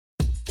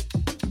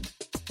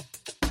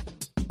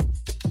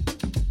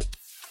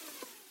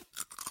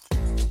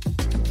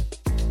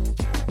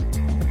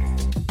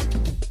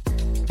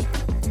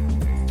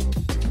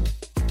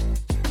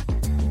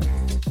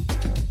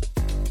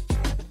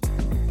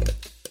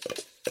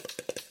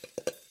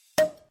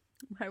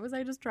Why was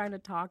I just trying to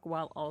talk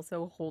while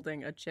also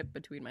holding a chip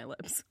between my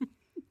lips?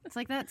 It's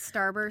like that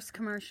Starburst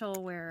commercial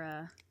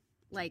where,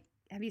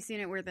 have you seen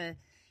it where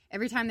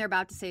every time they're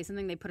about to say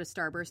something, they put a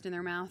Starburst in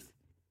their mouth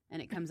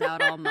and it comes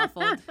out all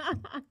muffled?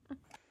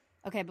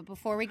 Okay, but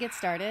before we get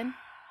started,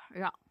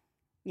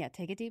 yeah,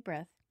 take a deep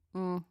breath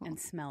and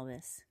smell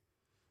this.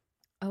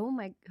 Oh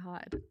my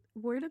God.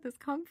 Where did this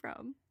come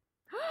from?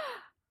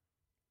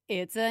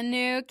 It's a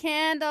new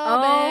candle,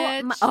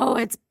 bitch.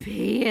 It's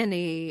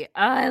peony.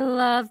 I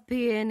love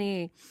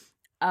peony.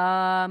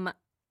 I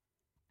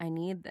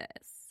need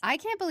this. I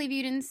can't believe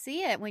you didn't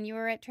see it when you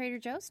were at Trader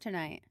Joe's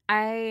tonight.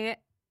 I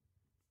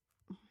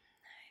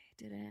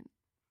didn't.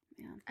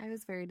 Yeah. I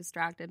was very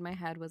distracted. My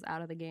head was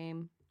out of the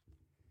game.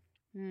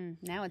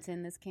 Now it's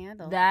in this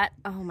candle.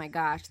 Oh my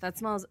gosh, that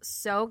smells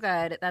so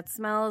good. That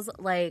smells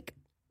like,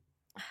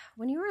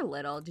 when you were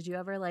little, did you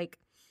ever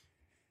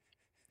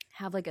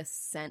have a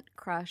scent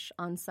crush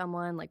on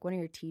someone, like one of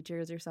your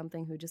teachers or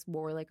something who just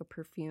wore a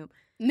perfume?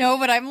 No,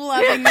 but I'm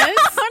loving this.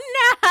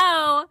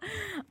 Oh no!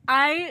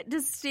 I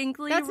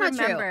distinctly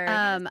remember.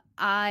 Not true.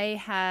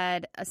 I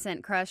had a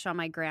scent crush on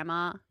my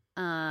grandma.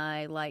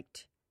 I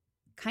liked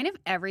kind of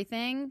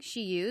everything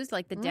she used,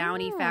 like the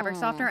Downy fabric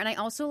softener, and I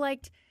also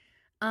liked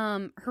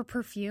her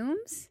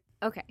perfumes.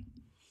 Okay.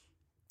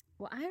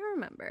 Well, I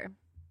remember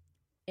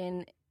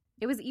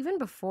it was even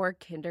before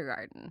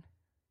kindergarten.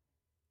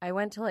 I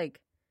went to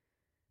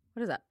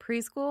what is that,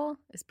 preschool?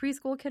 Is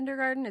preschool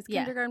kindergarten? Is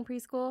kindergarten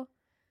preschool?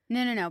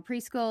 No.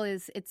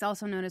 Preschool it's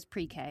also known as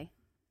pre-K.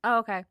 Oh,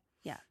 okay.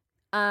 Yeah.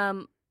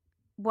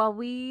 Well,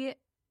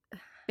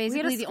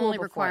 basically the only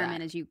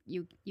requirement is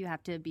you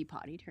have to be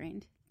potty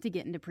trained to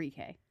get into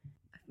pre-K.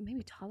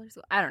 Maybe toddler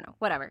school. I don't know.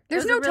 Whatever.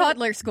 There's no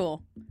toddler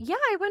school. Yeah,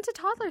 I went to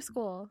toddler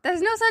school.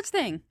 There's no such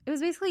thing. It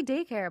was basically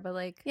daycare, but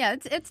yeah,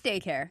 it's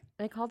daycare.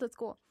 They called it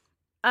school.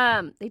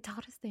 They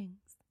taught us things.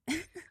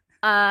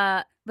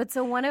 But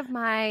so one of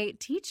my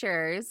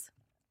teachers,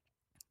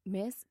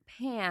 Miss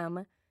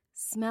Pam,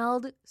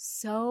 smelled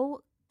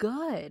so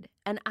good,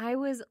 and I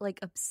was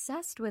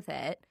obsessed with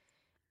it.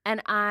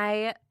 And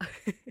I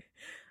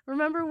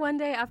remember one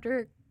day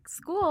after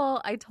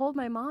school, I told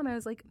my mom, I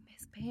was like,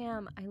 Miss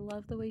Pam, I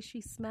love the way she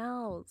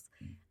smells.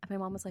 And my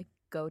mom was like,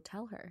 go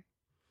tell her.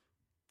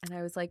 And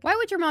I was like, why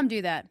would your mom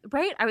do that?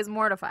 Right? I was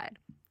mortified.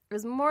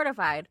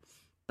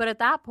 But at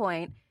that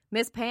point,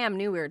 Miss Pam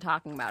knew we were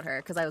talking about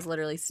her because I was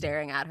literally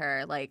staring at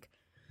her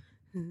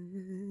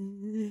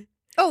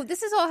Oh,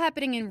 this is all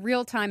happening in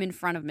real time in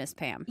front of Miss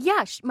Pam.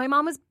 Yeah, my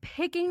mom was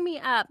picking me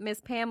up. Miss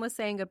Pam was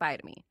saying goodbye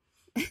to me.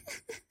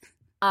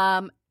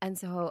 And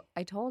so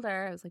I told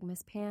her, I was like,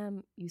 Miss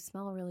Pam, you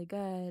smell really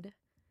good.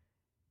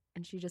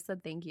 And she just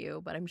said thank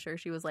you, but I'm sure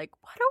she was like,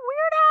 what a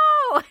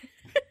weirdo.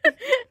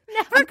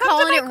 I'm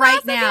calling it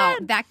right now.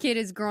 That kid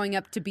is growing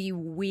up to be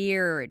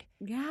weird.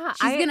 Yeah.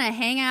 She's going to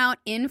hang out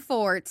in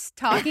forts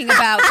talking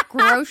about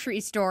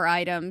grocery store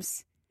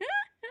items.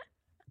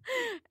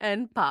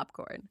 And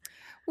popcorn.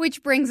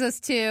 Which brings us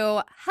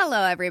to,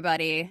 hello,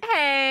 everybody.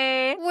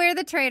 Hey. We're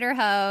the Trader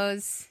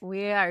Hoes.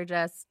 We are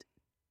just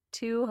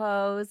two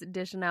hoes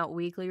dishing out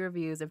weekly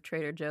reviews of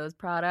Trader Joe's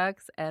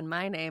products, and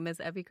my name is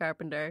Effie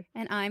Carpenter.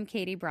 And I'm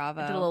Katie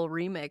Bravo. I did a little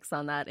remix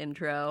on that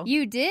intro.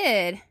 You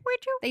did?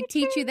 They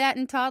teach you that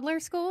in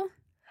toddler school?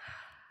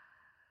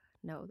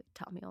 No, they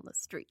taught me on the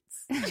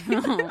streets.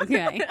 Oh,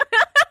 okay.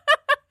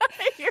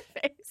 Your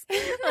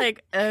face.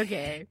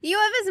 Okay. You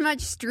have as much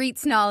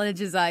streets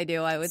knowledge as I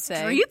do, I would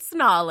say. Streets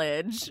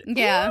knowledge?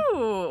 Yeah.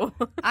 Ooh.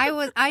 I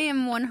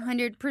am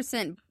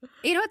 100%.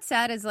 You know what's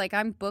sad is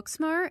I'm book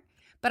smart.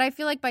 But I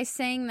feel like by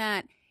saying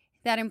that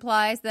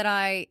implies that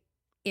I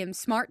am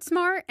smart,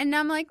 and now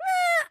I'm like,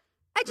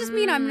 I just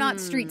mean I'm not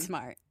street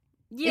smart.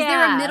 Yeah. Is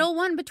there a middle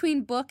one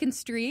between book and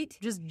street?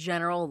 Just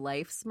general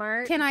life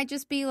smart? Can I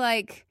just be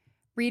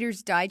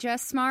Reader's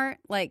Digest smart?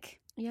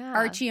 Yeah.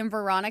 Archie and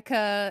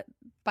Veronica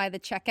by the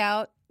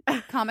checkout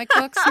comic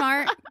book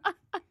smart?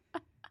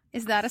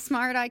 Is that a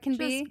smart I can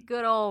be? Just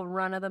good old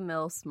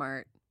run-of-the-mill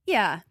smart.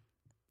 Yeah.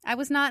 I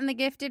was not in the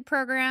gifted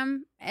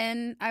program,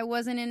 and I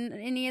wasn't in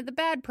any of the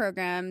bad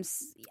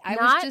programs. I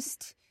was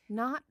just...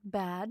 Not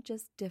bad,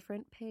 just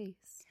different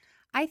pace.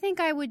 I think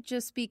I would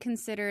just be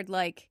considered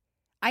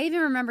I even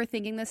remember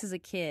thinking this as a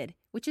kid,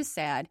 which is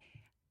sad,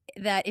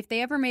 that if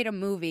they ever made a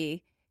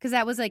movie, because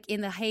that was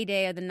in the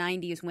heyday of the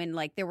 90s when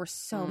there were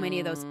so many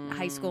of those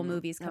high school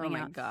movies coming out.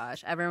 Oh my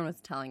gosh. Everyone was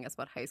telling us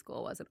what high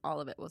school was, and all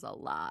of it was a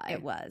lie.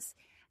 It was.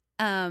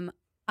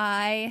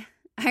 I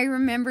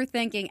remember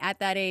thinking at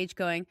that age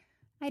going,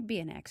 I'd be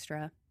an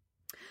extra.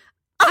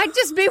 I'd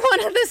just be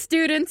one of the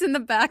students in the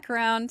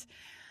background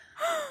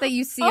that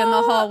you see in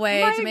the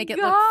hallway to make it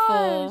look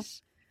full.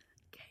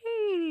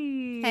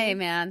 Katie. Hey,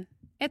 man.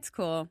 It's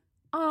cool.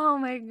 Oh,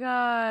 my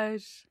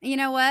gosh. You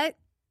know what?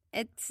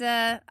 It's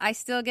I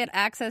still get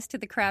access to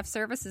the craft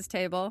services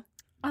table.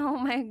 Oh,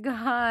 my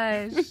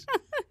gosh.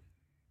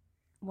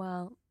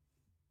 Well,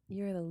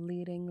 you're the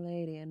leading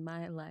lady in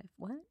my life.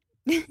 What?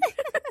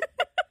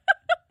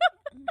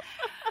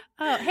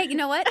 Oh, hey, you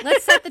know what?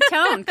 Let's set the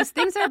tone because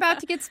things are about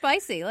to get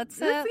spicy. It's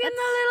getting a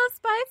little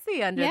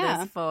spicy under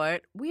this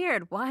fort.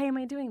 Weird. Why am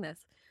I doing this?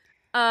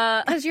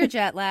 Because you're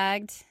jet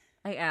lagged.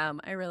 I am.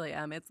 I really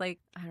am. It's like,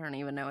 I don't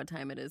even know what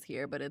time it is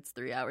here, but it's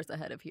 3 hours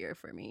ahead of here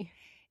for me.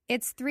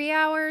 It's 3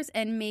 hours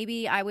and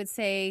maybe I would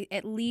say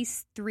at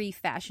least 3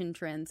 fashion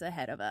trends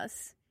ahead of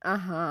us.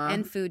 Uh-huh.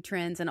 And food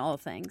trends and all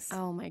things.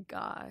 Oh, my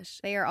gosh.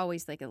 They are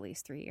always like at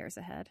least 3 years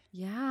ahead.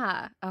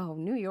 Yeah. Oh,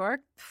 New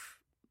York?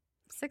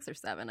 6 or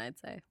 7, I'd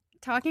say.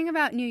 Talking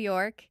about New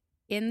York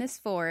in this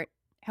fort,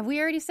 have we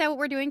already said what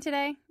we're doing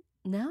today?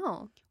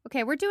 No.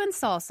 Okay, we're doing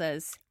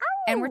salsas. Oh.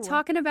 And we're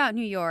talking about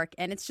New York,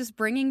 and it's just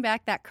bringing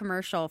back that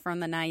commercial from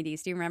the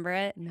 90s. Do you remember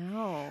it?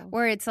 No.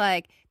 Where it's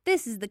like,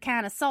 this is the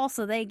kind of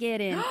salsa they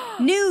get in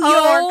New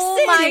York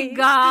City. Oh, my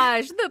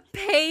gosh. The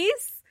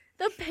Pace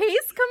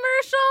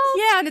commercial?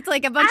 Yeah, and it's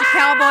like a bunch of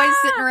cowboys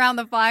sitting around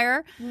the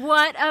fire.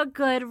 What a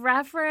good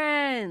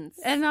reference.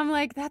 And I'm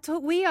like, that's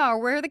what we are.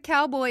 We're the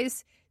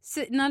cowboys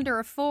sitting under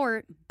a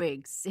fort.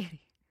 Big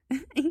city.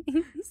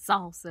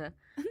 Salsa.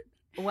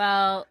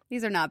 Well,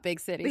 these are not big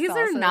city These salsas.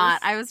 are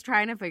not. I was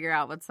trying to figure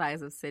out what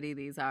size of city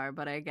these are,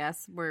 but I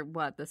guess we're,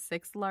 the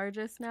 6th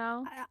largest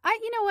now?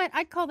 You know what?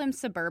 I'd call them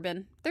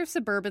suburban. They're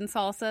suburban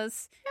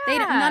salsas. Yeah.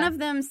 None of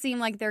them seem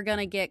like they're going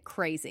to get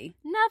crazy.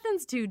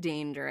 Nothing's too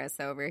dangerous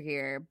over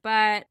here,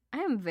 but I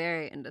am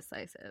very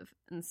indecisive,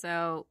 and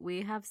so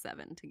we have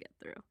 7 to get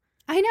through.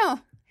 I know.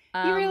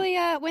 You really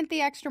went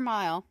the extra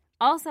mile.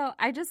 Also,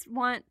 I just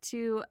want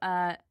to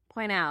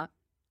point out,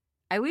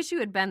 I wish you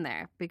had been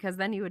there because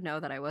then you would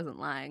know that I wasn't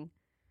lying.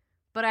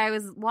 But I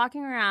was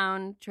walking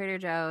around Trader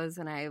Joe's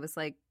and I was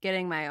like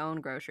getting my own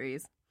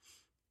groceries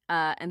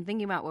and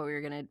thinking about what we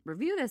were going to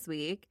review this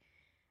week.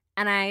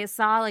 And I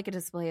saw like a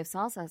display of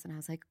salsas and I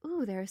was like,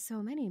 ooh, there are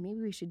so many. Maybe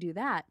we should do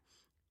that.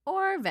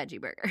 Or veggie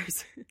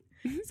burgers.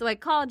 So I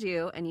called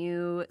you and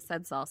you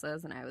said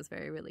salsas and I was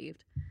very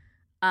relieved.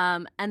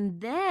 And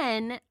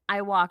then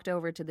I walked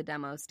over to the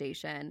demo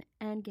station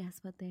and guess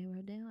what they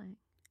were doing?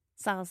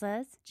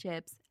 Salsas,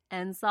 chips,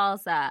 and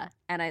salsa.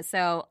 And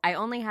I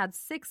only had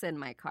 6 in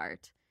my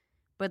cart.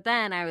 But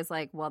then I was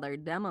like, well, they're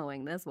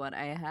demoing this one.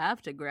 I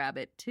have to grab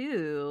it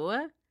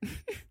too.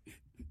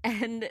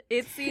 And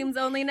it seems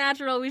only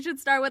natural. We should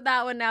start with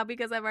that one now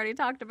because I've already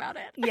talked about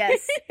it.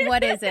 Yes.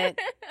 What is it?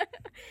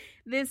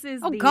 This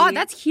is God,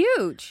 that's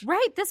huge.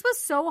 Right. This was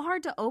so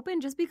hard to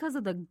open just because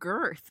of the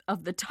girth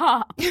of the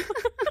top.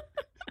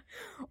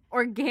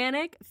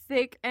 Organic,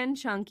 thick, and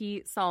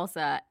chunky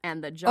salsa,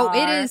 and the jar.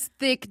 Oh, it is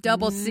thick,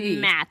 double C.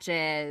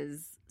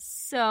 Matches.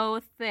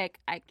 So thick.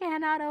 I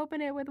cannot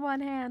open it with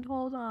one hand.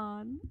 Hold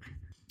on.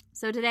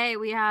 So today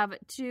we have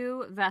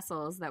 2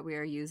 vessels that we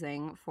are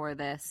using for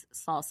this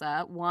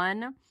salsa.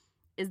 One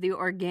is the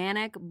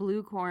organic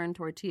blue corn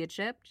tortilla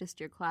chip, just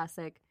your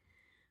classic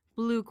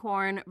blue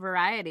corn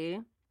variety.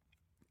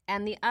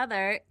 And the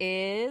other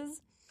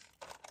is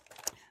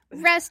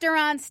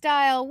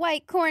restaurant-style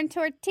white corn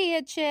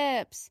tortilla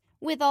chips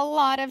with a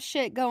lot of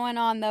shit going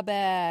on the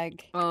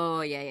bag.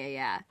 Oh,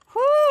 yeah.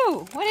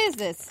 Whoo! What is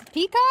this?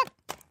 Peacock?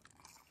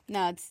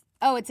 No,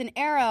 it's an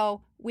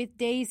arrow with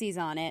daisies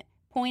on it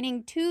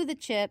pointing to the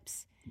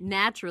chips.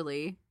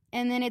 Naturally.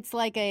 And then it's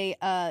like a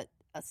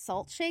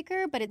salt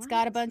shaker, but it's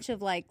got a bunch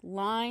of like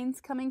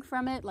lines coming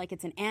from it, like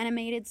it's an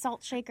animated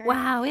salt shaker.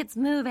 Wow, it's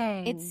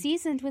moving. It's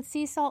seasoned with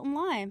sea salt and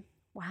lime.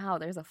 Wow,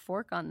 there's a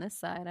fork on this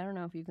side. I don't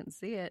know if you can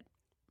see it.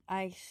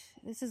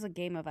 This is a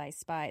game of I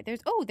Spy.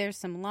 There's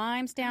some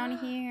limes down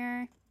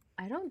here.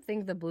 I don't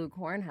think the blue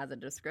corn has a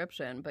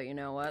description, but you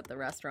know what? The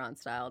restaurant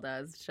style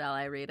does. Shall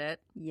I read it?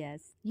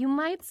 Yes. You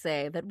might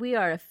say that we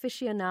are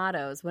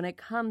aficionados when it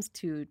comes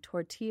to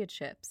tortilla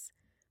chips.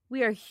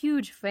 We are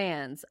huge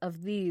fans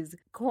of these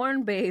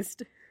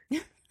corn-based...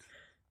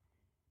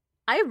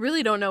 I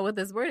really don't know what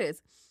this word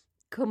is.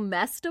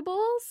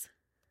 Comestibles?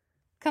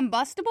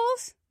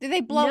 Combustibles? Do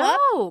they blow up?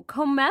 No,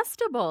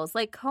 comestibles.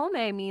 Like come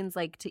means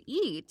like to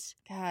eat.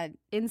 God.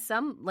 In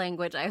some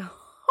language, I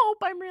hope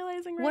I'm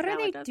realizing right what now.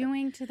 What are they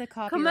doing to the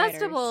copywriters?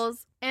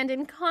 Comestibles, and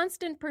in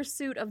constant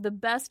pursuit of the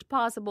best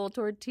possible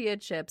tortilla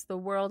chips the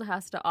world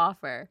has to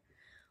offer.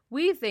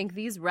 We think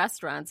these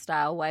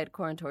restaurant-style white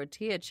corn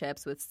tortilla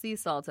chips with sea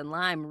salt and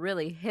lime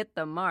really hit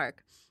the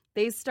mark.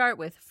 They start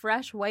with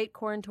fresh white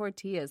corn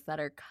tortillas that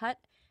are cut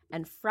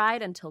and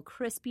fried until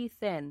crispy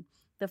thin.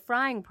 The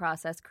frying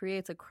process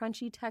creates a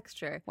crunchy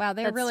texture. Wow,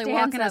 they're really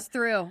walking us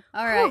through.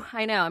 All right. Whew,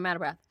 I know, I'm out of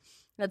breath.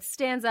 That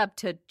stands up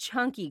to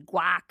chunky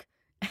guac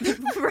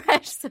and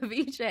fresh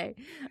ceviche.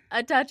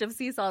 A touch of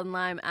sea salt and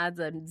lime adds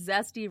a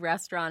zesty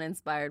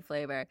restaurant-inspired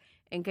flavor.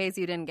 In case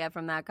you didn't get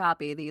from that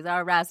copy, these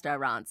are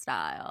restaurant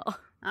style.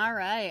 All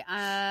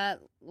right.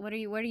 What are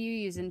you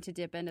using to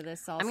dip into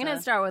this salsa? I'm going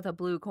to start with a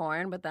blue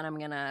corn, but then I'm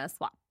going to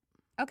swap.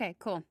 Okay,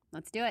 cool.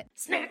 Let's do it.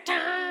 Snack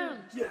time!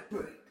 Yeah,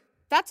 buddy.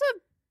 That's a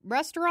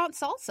restaurant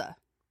salsa.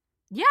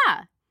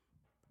 Yeah.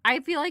 I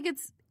feel like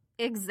it's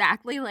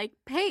exactly like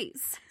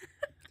Pace.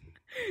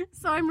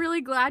 So I'm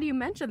really glad you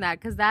mentioned that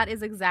because that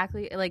is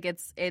exactly like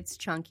it's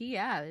chunky.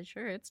 Yeah,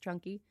 sure, it's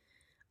chunky.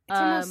 It's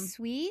almost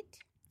sweet.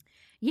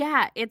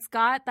 Yeah, it's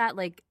got that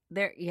like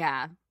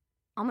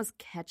almost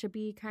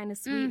ketchup-y kind of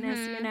sweetness,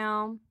 you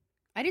know?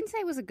 I didn't say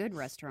it was a good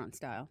restaurant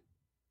style.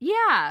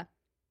 Yeah.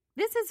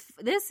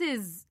 This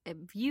is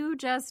if you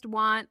just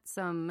want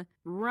some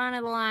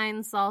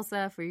run-of-the-line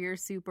salsa for your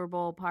Super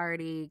Bowl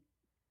party,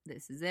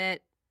 this is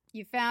it.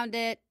 You found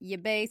it. You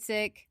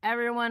basic.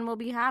 Everyone will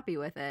be happy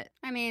with it.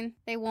 I mean,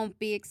 they won't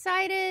be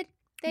excited.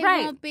 They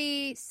Right. won't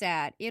be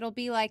sad. It'll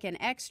be like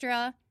an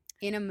extra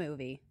in a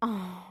movie.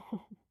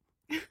 Oh.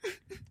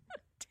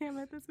 Damn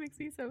it, this makes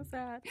me so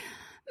sad.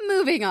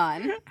 Moving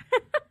on.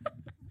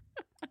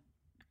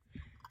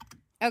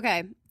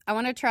 Okay, I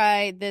want to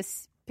try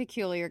this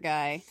peculiar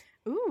guy.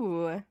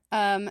 Ooh.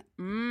 Island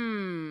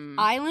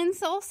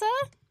salsa?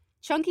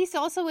 Chunky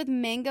salsa with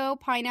mango,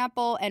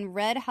 pineapple, and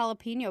red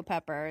jalapeno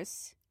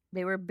peppers.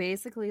 They were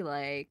basically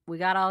like, we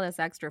got all this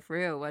extra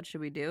fruit. What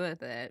should we do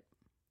with it?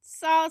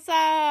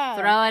 Salsa!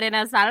 Throw it in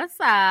a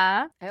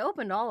salsa. I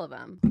opened all of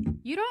them.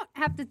 You don't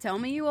have to tell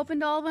me you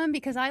opened all of them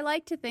because I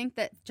like to think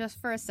that just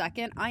for a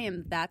second, I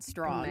am that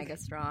strong. Mega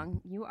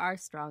strong. You are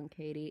strong,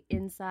 Katie.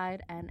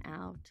 Inside and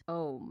out.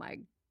 Oh my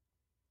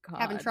God.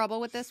 Having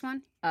trouble with this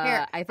one?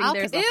 Here, I think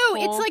there's a Ew,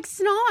 whole, it's like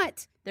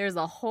snot. There's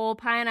a whole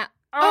pineapple.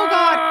 Oh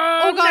God.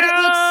 Oh God, no! it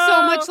looks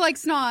so much like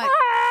snot. No.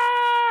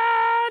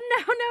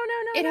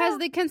 It has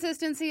the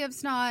consistency of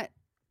snot.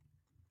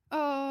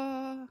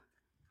 Oh,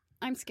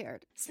 I'm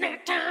scared.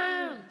 Snack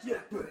time.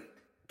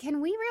 Can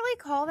we really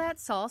call that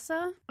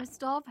salsa? I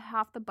still have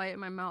half the bite in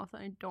my mouth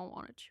and I don't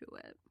want to chew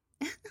it.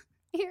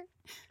 Here.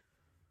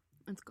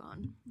 It's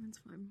gone. It's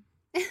fine.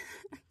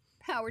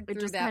 Powered It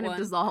through just that kind one. of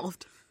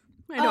dissolved.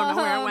 I don't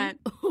know where it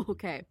went.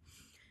 Okay.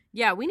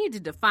 Yeah, we need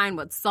to define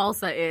what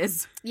salsa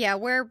is. Yeah,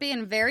 we're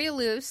being very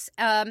loose.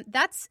 I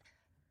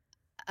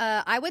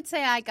would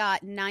say I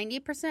got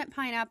 90%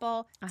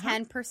 pineapple,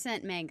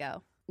 10%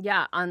 mango.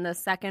 Yeah, on the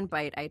second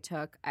bite I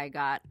took, I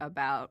got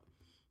about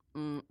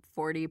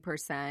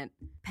 40%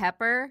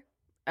 pepper,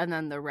 and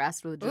then the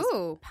rest was just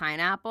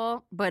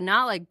pineapple, but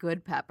not like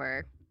good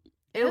pepper.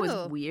 It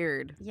was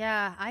weird.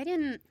 Yeah, I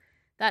didn't.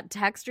 That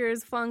texture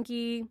is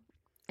funky.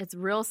 It's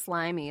real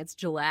slimy. It's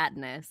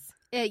gelatinous.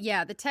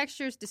 Yeah, the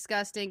texture's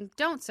disgusting.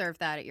 Don't serve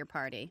that at your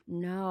party.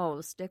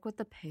 No, stick with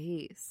the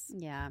pace.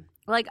 Yeah.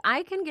 Like,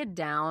 I can get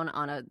down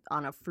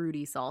on a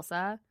fruity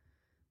salsa.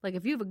 Like,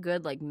 if you have a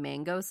good, like,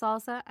 mango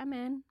salsa, I'm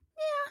in.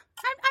 Yeah,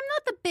 I'm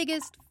not the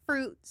biggest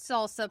fruit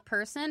salsa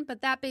person,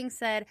 but that being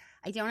said,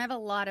 I don't have a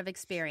lot of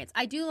experience.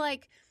 I do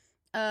like,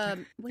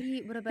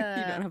 what about...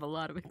 You don't have a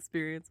lot of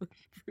experience with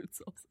fruit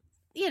salsa.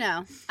 You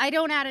know, I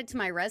don't add it to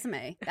my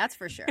resume, that's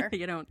for sure.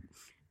 You don't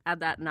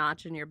add that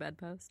notch in your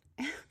bedpost?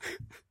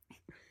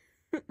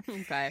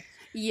 Okay.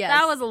 Yes.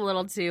 That was a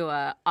little too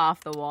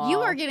off the wall.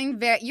 You are getting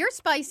you're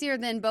spicier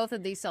than both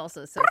of these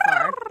salsas so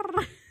far.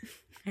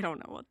 I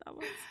don't know what that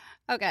was.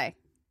 Okay.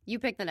 You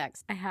pick the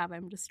next.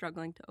 I'm just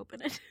struggling to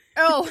open it.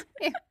 Oh.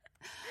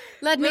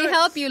 Let me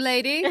help you,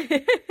 lady.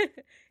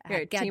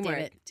 Here,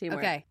 teamwork.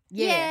 Okay.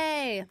 Yeah.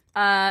 Yay.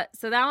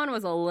 So that one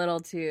was a little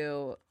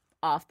too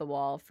off the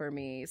wall for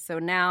me. So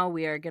now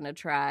we are going to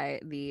try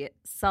the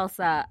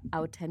salsa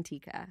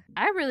autentica.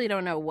 I really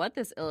don't know what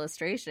this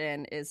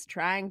illustration is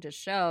trying to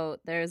show.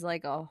 There's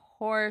like a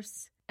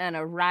horse and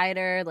a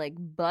rider like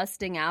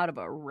busting out of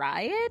a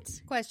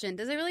riot. Question,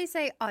 does it really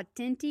say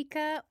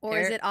autentica or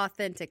is it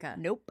authentica?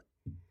 Nope.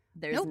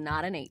 There's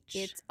not an H.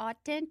 It's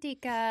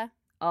autentica.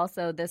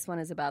 Also, this one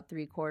is about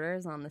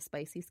 3/4 on the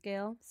spicy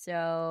scale.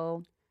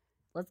 So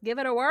let's give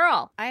it a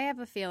whirl. I have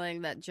a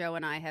feeling that Joe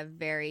and I have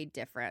very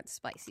different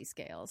spicy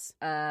scales.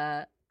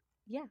 Yeah.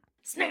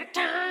 Snack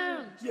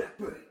time! Yeah,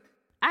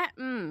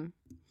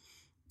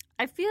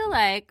 I feel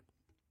like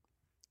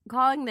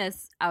calling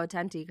this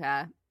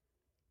autentica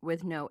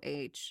with no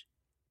H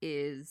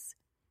is...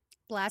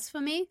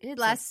 Blasphemy?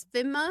 It's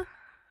Blasphema?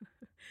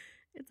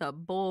 It's a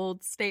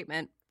bold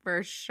statement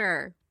for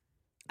sure.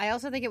 I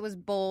also think it was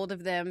bold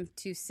of them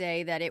to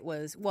say that it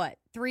was,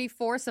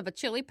 3/4 of a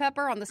chili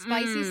pepper on the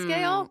spicy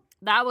scale?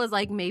 That was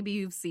like maybe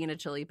you've seen a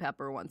chili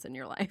pepper once in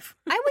your life.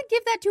 I would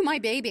give that to my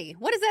baby.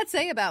 What does that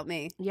say about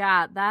me?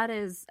 Yeah, that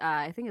is,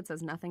 I think it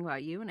says nothing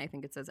about you, and I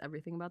think it says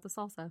everything about the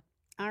salsa.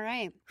 All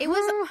right. It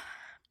was,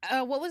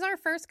 what was our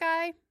first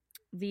guy?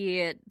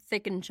 The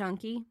thick and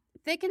chunky.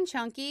 Thick and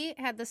chunky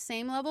had the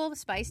same level of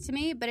spice to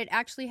me, but it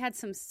actually had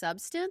some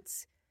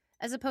substance.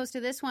 As opposed to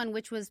this one,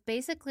 which was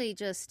basically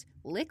just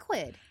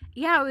liquid.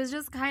 Yeah, it was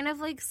just kind of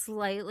like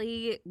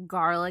slightly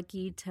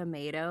garlicky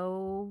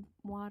tomato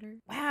water.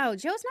 Wow,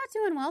 Joe's not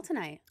doing well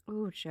tonight.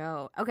 Ooh,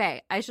 Joe.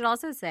 Okay, I should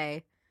also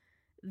say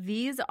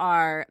these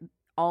are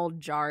all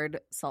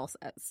jarred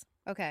salsas.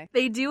 Okay.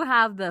 They do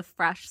have the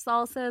fresh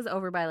salsas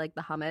over by like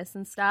the hummus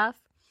and stuff.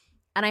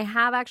 And I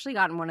have actually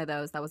gotten one of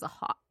those that was a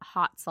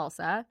hot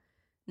salsa.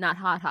 Not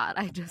hot,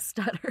 I just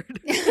stuttered.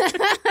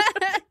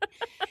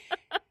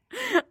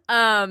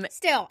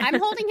 Still, I'm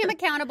holding him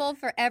accountable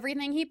for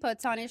everything he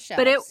puts on his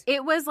shelves. But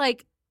it was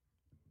like,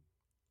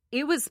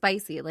 it was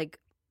spicy. Like,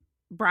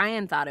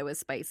 Brian thought it was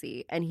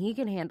spicy, and he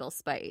can handle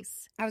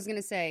spice. I was going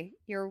to say,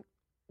 your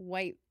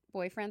white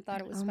boyfriend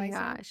thought it was spicy? Oh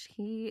my gosh,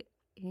 he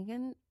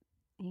can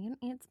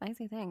eat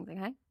spicy things,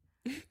 okay?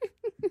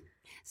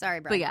 Sorry,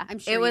 bro. But yeah, I'm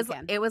sure it you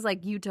can. was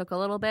like you took a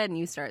little bit and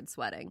you started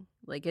sweating.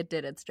 Like it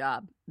did its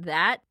job.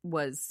 That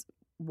was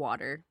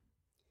water.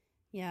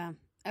 Yeah.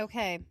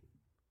 Okay.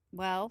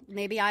 Well,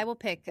 maybe I will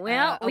pick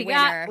Well, a we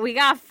winner.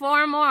 got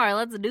 4 more.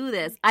 Let's do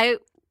this. I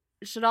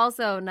should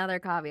also, another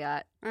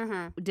caveat,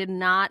 did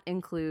not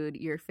include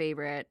your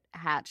favorite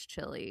Hatch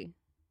chili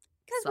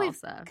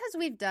salsa. Because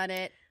we've done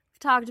it. We've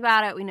talked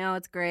about it. We know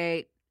it's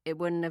great. It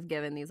wouldn't have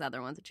given these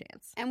other ones a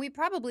chance. And we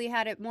probably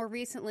had it more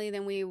recently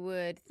than we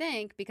would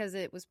think because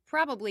it was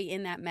probably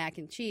in that mac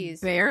and cheese.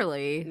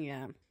 Barely.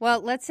 Yeah.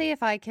 Well, let's see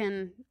if I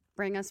can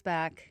bring us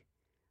back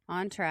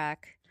on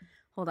track.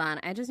 Hold on.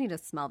 I just need to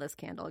smell this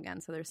candle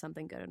again so there's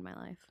something good in my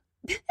life.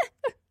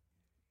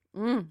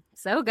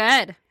 So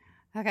good.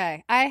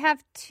 Okay. I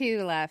have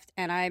 2 left,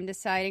 and I'm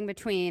deciding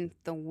between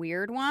the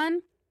weird one.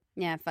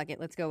 Yeah, fuck it.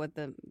 Let's go with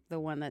the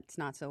one that's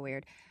not so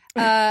weird.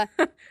 Are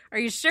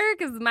you sure?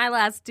 Because my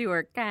last 2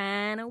 are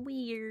kind of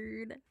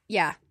weird.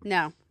 Yeah.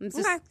 No. It's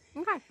just,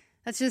 Okay.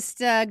 That's just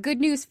good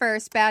news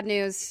first, bad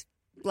news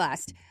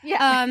last.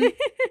 Yeah.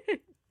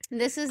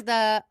 This is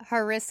the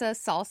harissa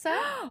salsa.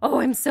 Oh,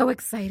 I'm so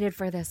excited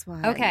for this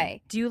one.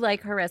 Okay. Do you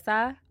like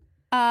harissa?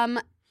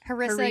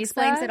 Harissa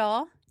explains it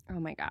all. Oh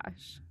my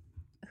gosh.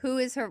 Who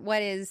is her?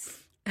 What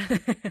is?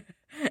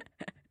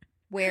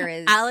 Where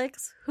is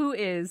Alex? Who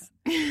is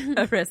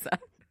harissa?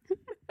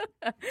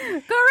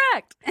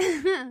 Correct.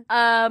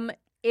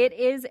 It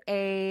is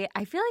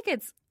I feel like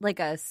it's like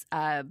a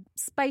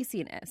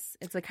spiciness.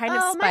 It's a kind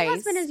of spice. My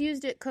husband has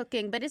used it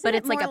cooking, but isn't it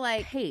it's more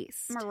like a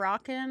paste.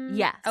 Moroccan?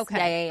 Yes.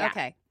 Okay. Yeah.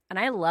 Okay. And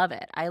I love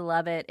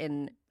it.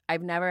 And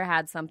I've never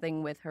had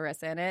something with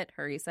harissa in it.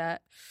 Harissa.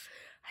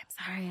 I'm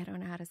sorry, I don't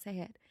know how to say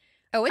it.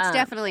 Oh, it's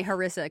definitely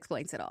harissa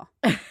explains it all.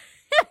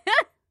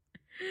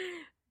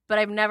 But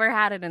I've never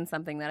had it in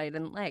something that I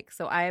didn't like.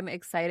 So I am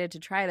excited to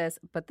try this.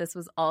 But this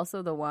was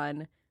also the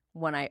one,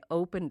 when I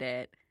opened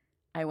it,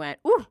 I went,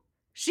 ooh,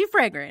 she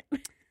fragrant.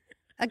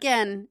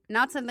 Again,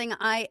 not something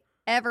I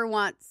ever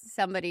want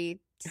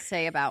somebody to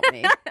say about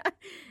me.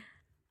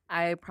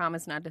 I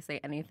promise not to say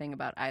anything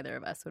about either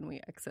of us when we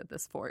exit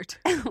this fort.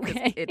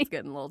 Okay. It's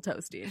getting a little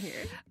toasty in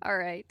here. All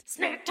right.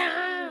 Snack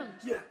time!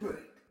 Yeah, break.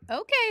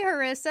 Okay,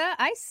 Harissa,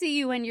 I see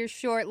you in your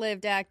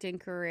short-lived acting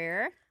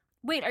career.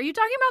 Wait, are you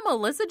talking about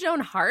Melissa Joan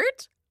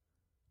Hart?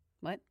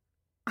 What?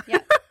 Yeah.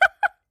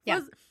 Yeah.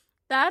 Was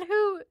that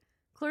who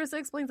Clarissa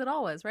Explains It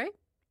All was, right?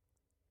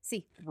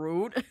 See.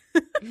 Rude.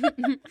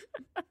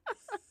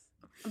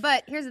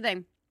 But here's the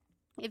thing.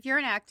 If you're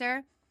an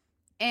actor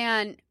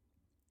and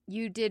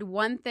you did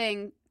one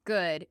thing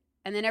good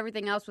and then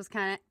everything else was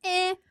kind of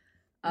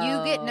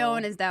you get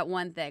known as that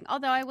one thing.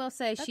 Although I will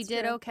say she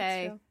did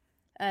okay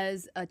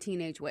as a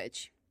teenage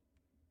witch.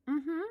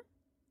 Mm-hmm.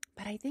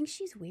 But I think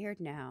she's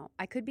weird now.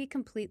 I could be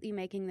completely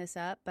making this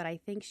up, but I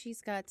think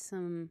she's got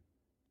some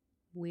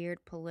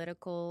weird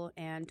political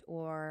and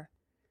or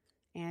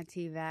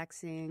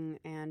anti-vaxxing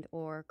and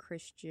or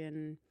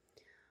Christian.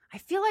 I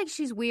feel like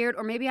she's weird,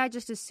 or maybe I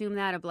just assume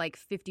that of like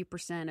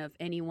 50% of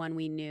anyone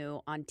we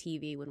knew on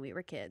TV when we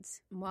were kids.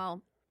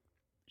 Well,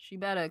 she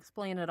better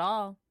explain it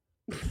all.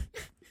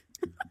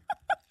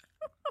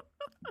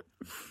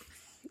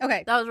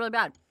 Okay. That was really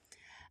bad.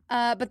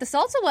 But the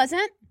salsa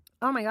wasn't.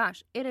 Oh my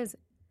gosh. It is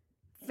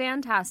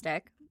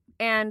fantastic.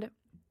 And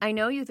I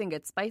know you think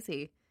it's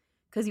spicy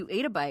because you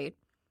ate a bite.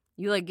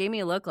 You like gave me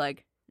a look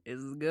like, this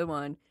is a good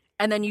one.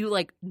 And then you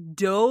like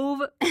dove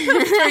for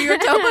your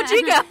Topo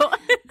Chico.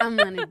 I'm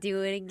going to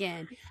do it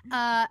again.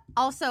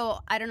 Also,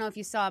 I don't know if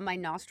you saw my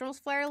nostrils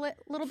flare a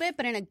little bit,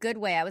 but in a good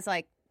way. I was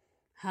like,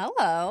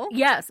 hello.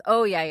 Yes.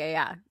 Oh,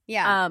 yeah.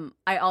 Yeah.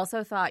 I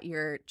also thought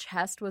your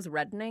chest was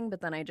reddening,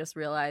 but then I just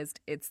realized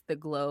it's the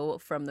glow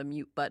from the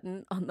mute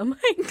button on the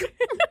mic.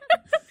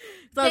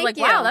 So I was like,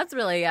 you. wow, that's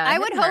really I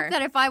would hitting hope her.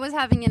 that if I was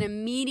having an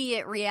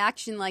immediate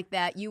reaction like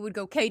that, you would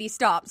go, Katie,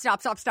 stop. But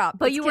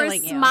It's you were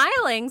killing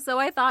smiling, so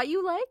I thought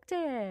you liked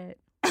it.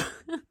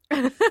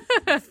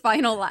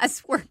 Final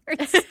last words.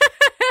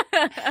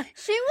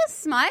 She was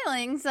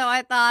smiling, so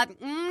I thought,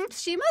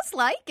 she must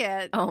like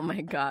it. Oh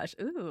my gosh.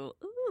 Ooh.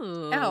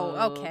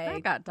 Oh, okay.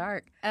 That got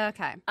dark.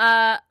 Okay.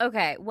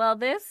 Okay. Well,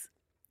 this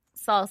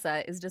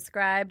salsa is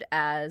described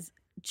as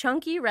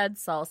chunky red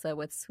salsa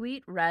with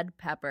sweet red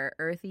pepper,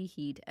 earthy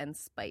heat, and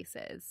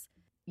spices.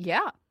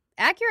 Yeah.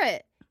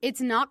 Accurate.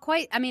 It's not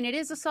quite, I mean, it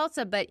is a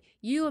salsa, but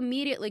you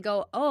immediately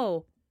go,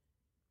 oh,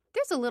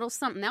 there's a little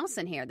something else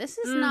in here. This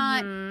is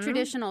not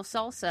traditional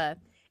salsa.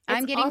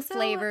 I'm getting also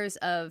flavors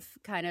of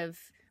kind of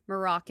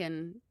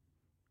Moroccan.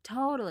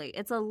 Totally.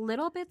 It's a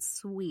little bit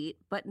sweet,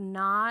 but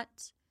not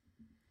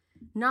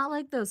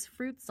like those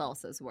fruit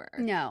salsas were.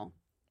 No.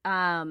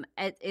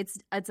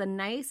 It's a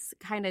nice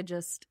kind of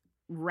just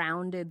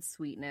rounded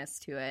sweetness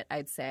to it,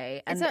 I'd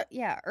say. And It's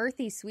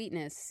earthy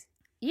sweetness.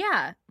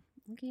 yeah.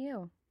 Look at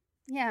you.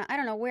 Yeah, I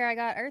don't know where I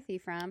got earthy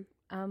from.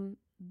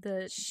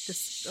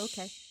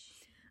 Okay.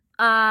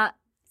 And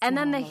then not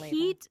the on the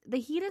label.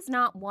 heat is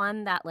not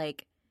one that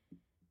like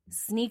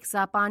sneaks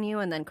up on you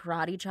and then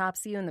karate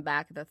chops you in the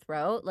back of the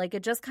throat. Like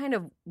it just kind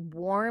of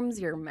warms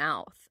your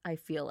mouth, I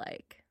feel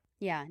like.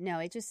 Yeah, no,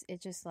 it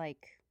just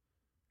like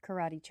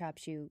karate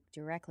chops you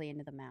directly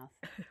into the mouth.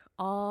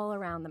 All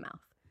around the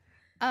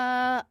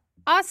mouth.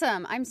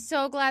 Awesome. I'm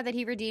so glad that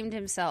he redeemed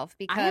himself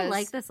because I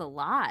like this a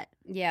lot.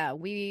 Yeah,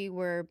 we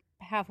were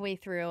halfway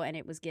through and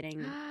it was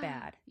getting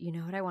bad. You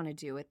know what I want to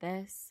do with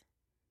this?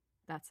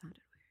 That sounded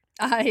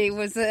I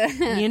was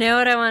weird. You know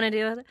what I want to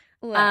do with it?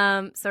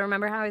 What? So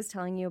remember how I was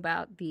telling you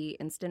about the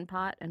Instant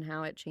Pot and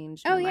how it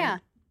changed Oh, my yeah.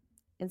 mind?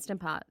 Instant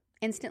Pot.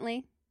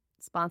 Instantly?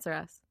 Sponsor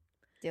us.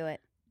 Do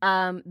it.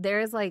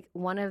 There's like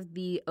one of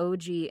the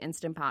OG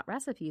Instant Pot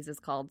recipes is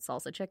called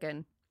salsa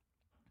chicken,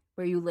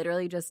 where you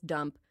literally just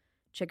dump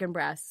chicken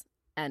breasts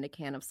and a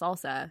can of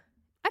salsa.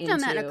 I've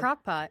done that in a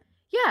crock pot.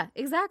 Yeah,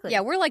 exactly.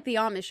 Yeah, we're like the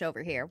Amish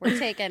over here. We're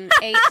taking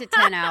 8 to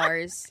 10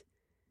 hours.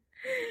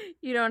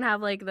 You don't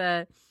have like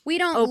the We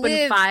don't open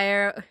live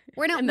fire.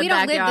 We don't in the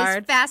live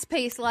backyard. this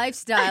fast-paced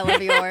lifestyle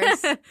of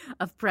yours.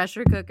 Of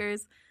pressure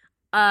cookers.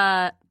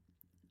 I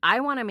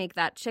want to make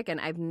that chicken.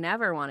 I've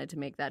never wanted to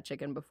make that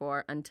chicken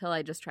before until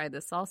I just tried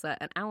this salsa,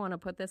 and I want to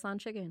put this on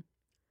chicken.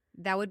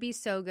 That would be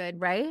so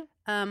good. Right?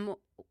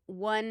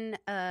 One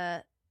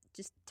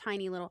just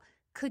tiny little.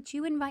 Could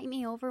you invite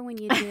me over when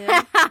you do?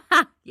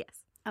 Yes.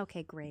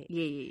 Okay, great.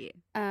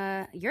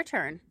 Yeah. Your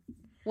turn.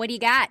 What do you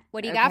got?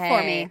 What do you got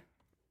for me?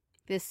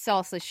 This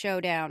salsa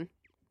showdown.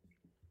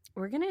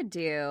 We're going to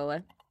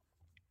do,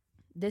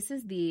 this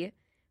is the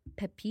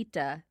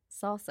pepita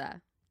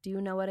salsa. Do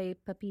you know what a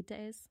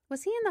pepita is?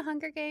 Was he in the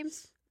Hunger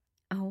Games?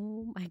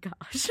 Oh my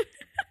gosh.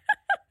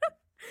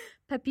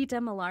 Pepita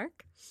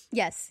Malark?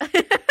 Yes.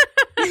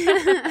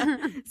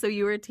 So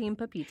you were team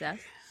pepita.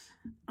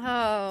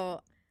 Oh.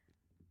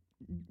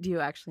 Do you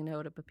actually know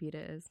what a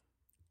pepita is?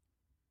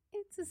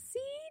 It's a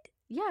seed?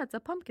 Yeah, it's a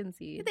pumpkin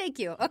seed. Thank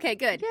you. Okay,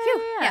 good. Yeah,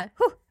 Phew. yeah.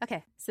 Whew.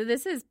 Okay. So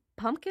this is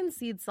pumpkin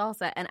seed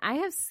salsa, and I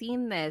have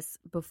seen this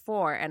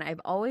before, and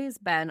I've always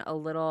been a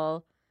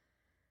little,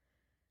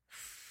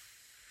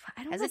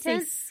 I don't want to say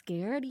hesitant?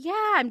 scared.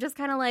 Yeah, I'm just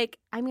kind of like,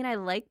 I mean, I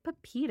like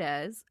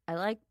pepitas. I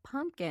like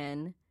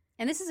pumpkin.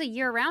 And this is a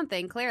year-round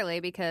thing, clearly,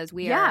 because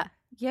we Yeah. are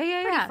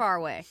Yeah. pretty far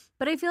away.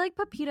 But I feel like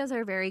pepitas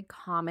are very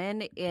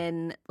common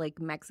in like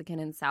Mexican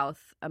and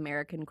South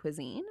American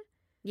cuisine.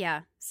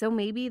 Yeah. So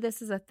maybe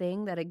this is a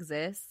thing that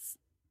exists.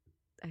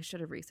 I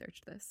should have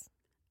researched this.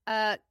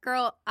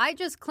 Girl, I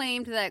just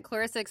claimed that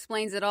Clarissa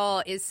Explains It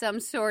All is some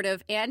sort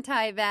of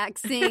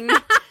anti-vaxxing,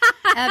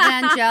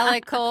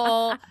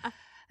 evangelical,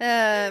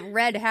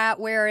 red hat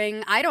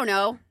wearing, I don't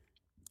know.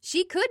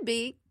 She could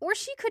be, or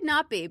she could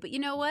not be. But you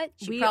know what?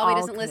 She probably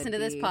doesn't listen to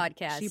this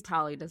podcast. She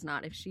probably does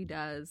not. If she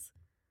does,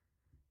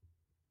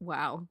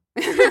 wow.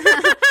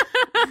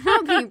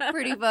 I'll be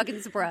pretty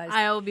fucking surprised.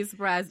 I will be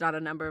surprised on a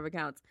number of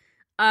accounts.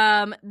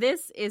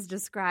 This is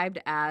described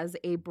as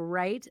a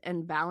bright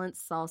and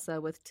balanced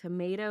salsa with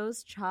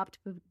tomatoes, chopped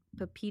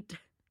pepita.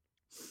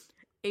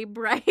 A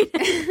bright...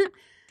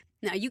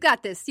 No, you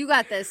got this. You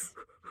got this.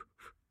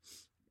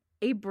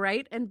 A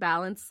bright and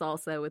balanced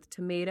salsa with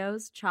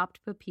tomatoes, chopped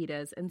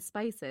pepitas, and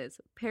spices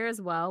pairs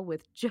well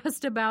with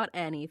just about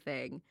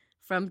anything,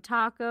 from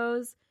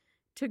tacos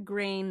to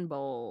grain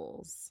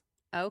bowls.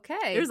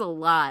 Okay. There's a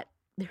lot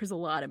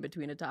in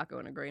between a taco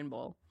and a grain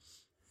bowl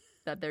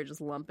that they're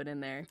just lumping in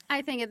there.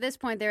 I think at this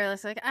point they're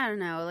just like, I don't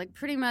know, like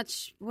pretty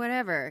much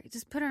whatever.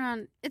 Just put it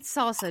on. It's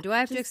salsa. Do I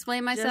have to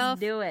explain myself?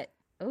 Just do it.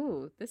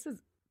 Oh, this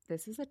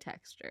is a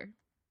texture.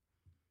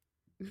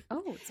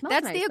 Oh, it smells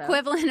That's nice, the though.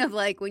 equivalent of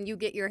like when you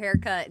get your hair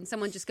cut and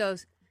someone just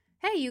goes,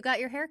 hey, you got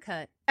your hair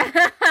cut.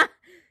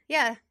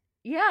 Yeah.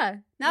 Yeah.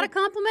 Not a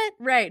compliment,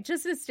 Right.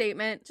 Just a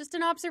statement. just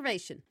an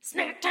observation.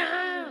 Snack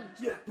time.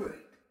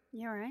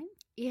 You all right?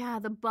 Yeah,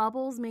 the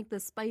bubbles make the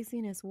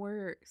spiciness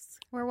worse.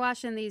 We're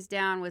washing these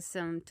down with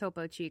some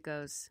Topo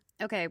Chicos.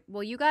 Okay,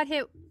 well, you got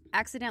hit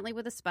accidentally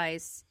with a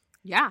spice.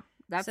 Yeah,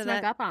 that So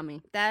snuck that- up on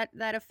me. That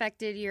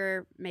affected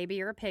your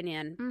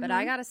opinion. But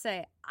I gotta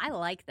say, I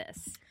like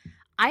this.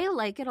 I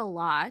like it a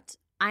lot.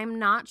 I'm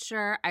not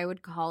sure I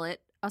would call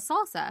it a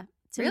salsa.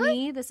 To Really?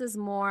 me, this is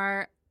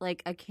more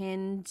like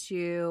akin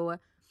to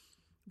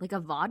like a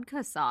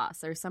vodka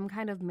sauce or some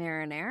kind of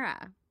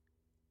marinara.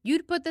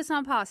 You'd put this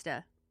on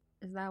pasta.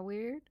 Is that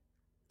weird?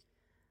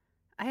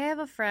 I have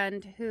a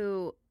friend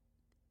who,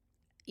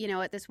 you know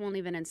what, this won't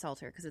even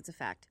insult her because it's a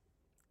fact,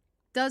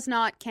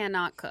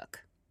 cannot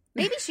cook.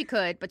 Maybe she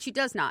could, but she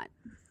does not.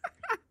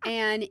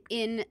 And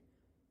in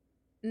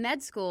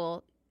med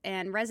school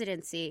and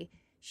residency,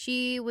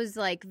 she was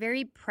like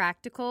very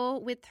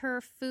practical with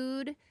her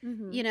food,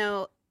 you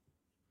know.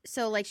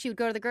 So like she would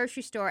go to the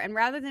grocery store and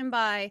rather than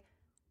buy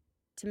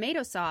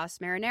tomato sauce,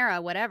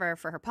 marinara, whatever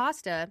for her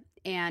pasta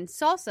and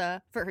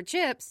salsa for her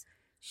chips,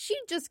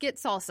 she'd just get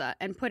salsa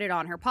and put it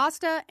on her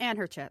pasta and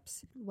her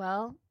chips.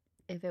 Well,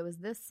 if it was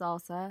this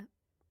salsa,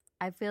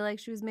 I feel like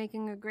she was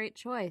making a great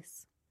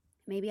choice.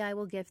 Maybe I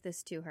will gift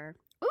this to her.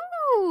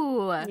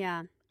 Ooh.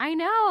 Yeah. I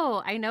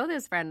know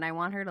this friend, and I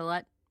want her to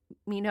let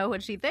me know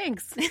what she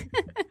thinks.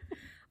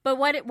 But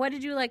what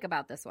did you like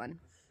about this one?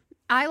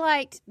 I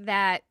liked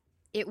that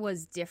it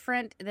was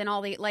different than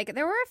all the, like,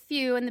 there were a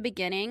few in the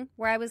beginning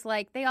where I was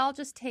like, they all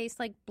just taste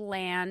like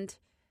bland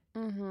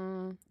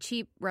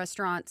cheap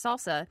restaurant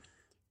salsa.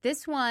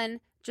 This one,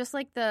 just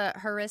like the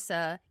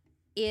harissa,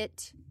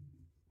 it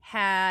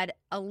had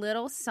a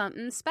little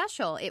something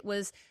special. It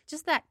was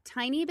just that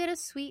tiny bit of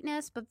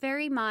sweetness, but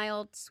very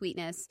mild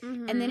sweetness.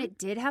 And then it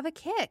did have a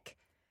kick.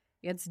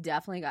 It's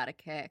definitely got a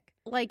kick.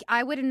 Like,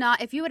 I would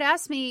not, if you would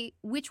ask me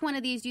which one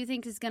of these do you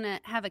think is going to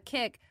have a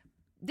kick,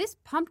 this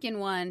pumpkin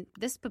one,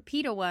 this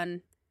pepita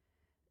one,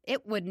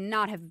 it would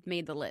not have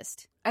made the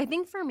list. I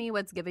think for me,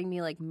 what's giving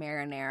me like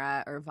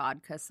marinara or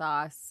vodka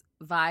sauce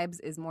vibes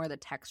is more the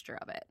texture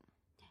of it.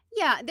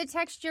 Yeah, the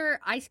texture,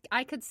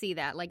 I could see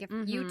that. Like, if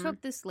you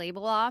took this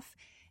label off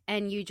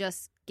and you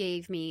just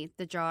gave me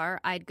the jar,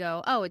 I'd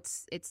go, oh,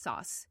 it's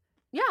sauce.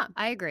 Yeah.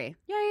 I agree.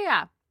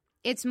 Yeah.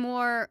 It's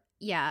more,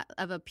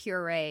 of a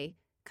puree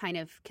kind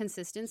of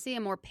consistency, a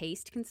more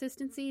paste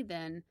consistency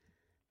than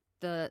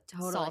the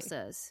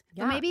salsas.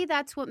 Yeah. But maybe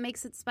that's what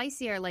makes it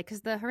spicier, like,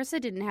 because the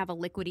harissa didn't have a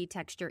liquidy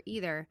texture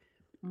either.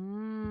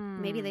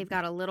 Maybe they've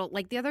got a little,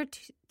 like the other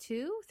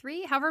two,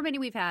 three, however many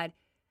we've had,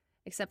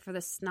 except for the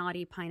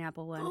snotty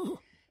pineapple one.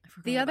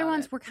 The other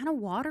ones were kind of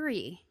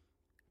watery.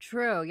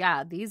 True,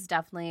 yeah. These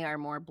definitely are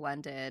more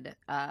blended.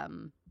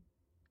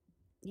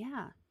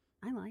 Yeah,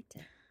 I liked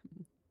it.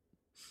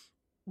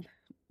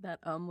 That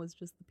was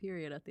just the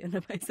period at the end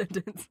of my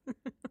sentence.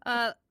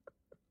 I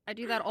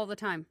do that all the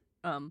time.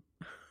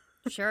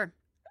 Sure.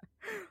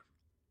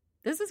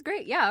 This is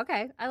great. Yeah,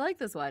 okay. I like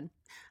this one.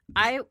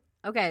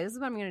 Okay, this is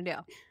what I'm going to do.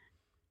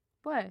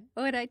 What?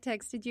 When I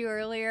texted you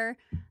earlier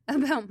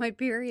about my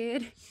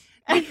period,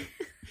 I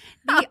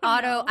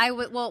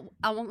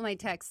want my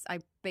texts, I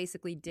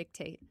basically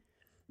dictate,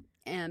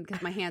 and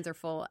because my hands are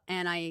full,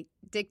 and I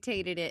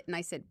dictated it, and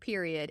I said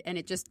period, and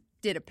it just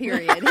did a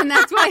period, and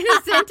that's why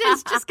the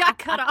sentence just got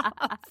cut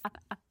off.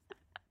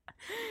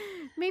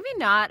 Maybe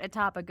not a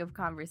topic of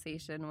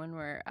conversation when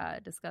we're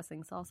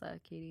discussing salsa,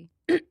 Katie.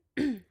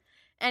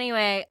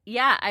 Anyway,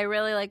 yeah, I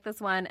really like this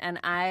one, and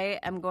I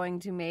am going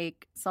to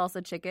make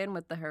salsa chicken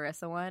with the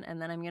harissa one, and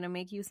then I'm going to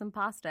make you some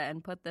pasta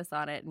and put this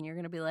on it, and you're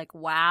going to be like,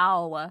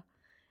 wow,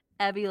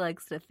 Evie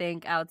likes to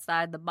think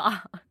outside the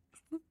box.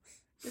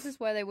 This is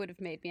why they would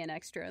have made me an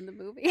extra in the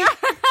movie.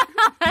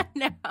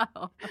 No.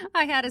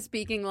 I had a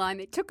speaking line.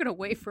 They took it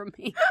away from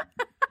me.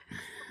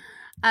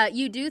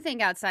 You do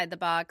think outside the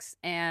box,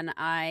 and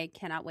I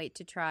cannot wait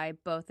to try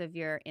both of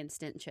your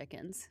instant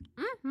chickens.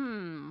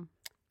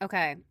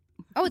 Okay.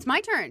 Oh, it's my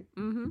turn.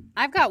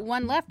 I've got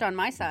one left on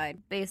my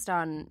side. Based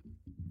on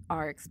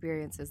our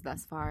experiences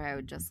thus far, I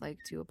would just like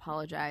to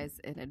apologize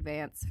in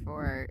advance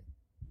for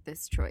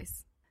this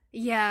choice.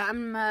 Yeah,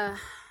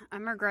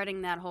 I'm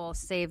regretting that whole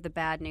save the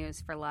bad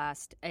news for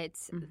last.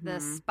 It's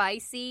the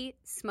spicy,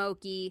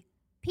 smoky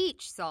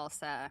peach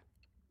salsa.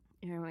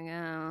 Here we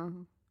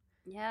go.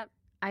 Yep.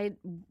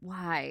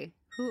 Why?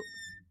 Who?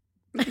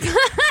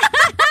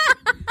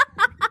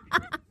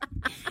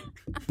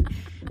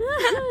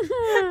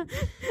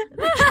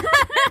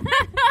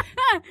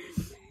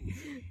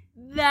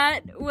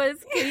 That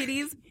was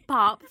Katie's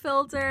pop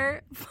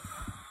filter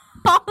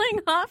falling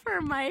off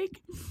her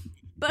mic,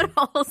 but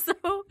also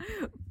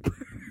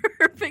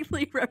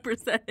perfectly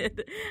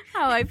represented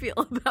how I feel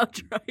about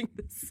trying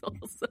this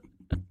salsa.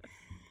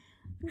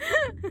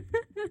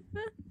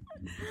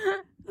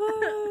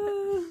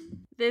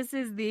 This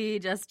is the,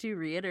 just to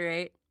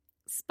reiterate,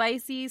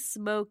 spicy,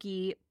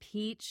 smoky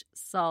peach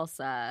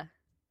salsa.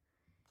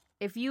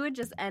 If you had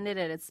just ended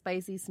it at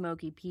spicy,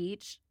 smoky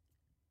peach,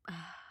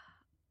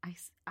 I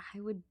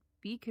would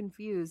be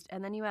confused.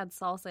 And then you add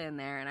salsa in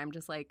there, and I'm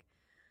just like,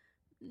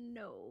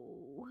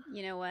 no.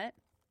 You know what?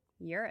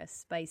 You're a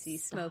spicy,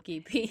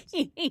 smoky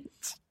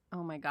peach.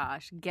 Oh my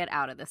gosh. Get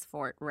out of this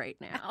fort right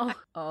now.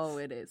 Oh,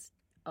 it is.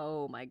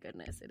 Oh my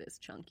goodness. It is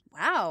chunky.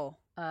 Wow.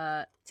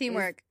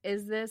 Teamwork.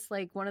 Is this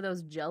like one of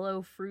those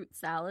Jell-O fruit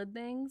salad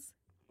things?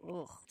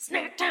 Ugh.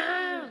 Snack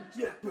time!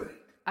 Yeah,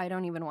 I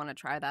don't even want to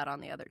try that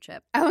on the other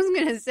chip. I was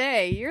going to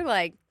say, you're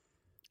like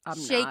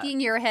shaking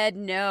your head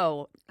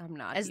no. I'm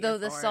not. As though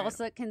the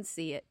salsa can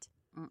see it.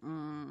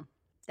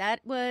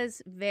 That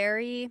was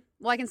very,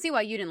 well, I can see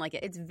why you didn't like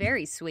it. It's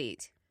very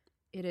sweet.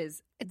 It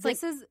is.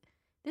 This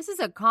is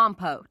a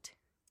compote.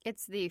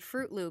 It's the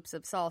Fruit Loops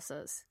of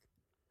salsas.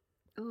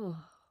 Ooh.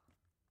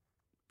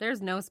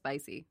 There's no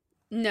spicy.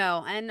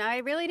 No, and I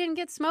really didn't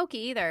get smoky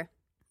either.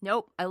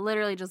 Nope. I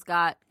literally just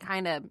got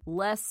kind of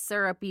less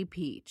syrupy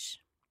peach.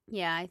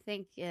 Yeah, I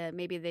think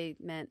maybe they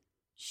meant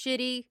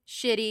shitty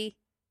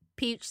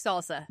peach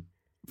salsa.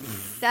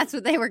 That's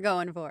what they were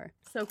going for.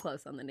 So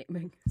close on the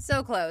naming.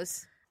 So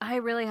close. I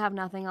really have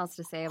nothing else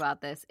to say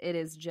about this. It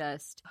is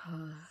just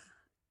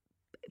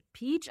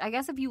peach. I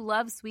guess if you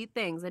love sweet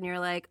things and you're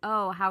like,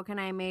 oh, how can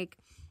I make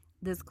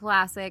this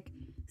classic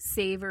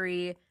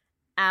savory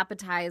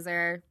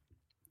appetizer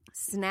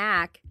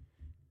snack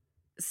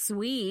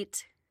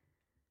sweet?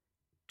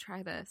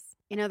 Try this.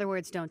 In other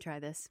words, don't try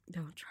this.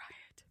 Don't try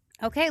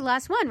it. Okay,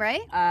 last one,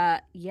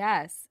 right?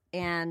 Yes,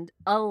 and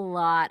a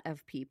lot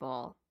of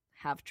people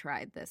have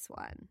tried this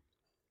one.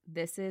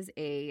 This is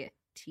a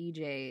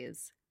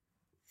TJ's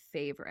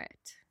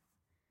favorite.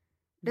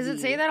 Does it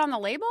say that on the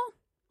label?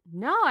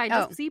 No, I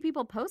just see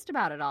people post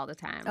about it all the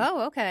time.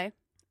 Oh, okay.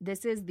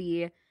 This is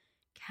the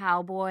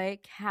Cowboy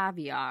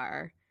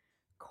Caviar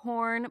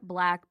corn,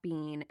 black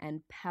bean,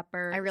 and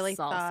pepper I really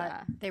salsa.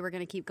 thought they were going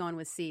to keep going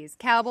with C's.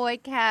 Cowboy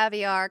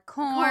Caviar,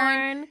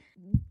 corn,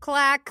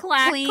 clack,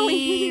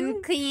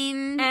 clean,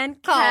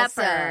 and Calsa.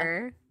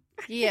 pepper.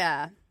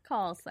 Yeah.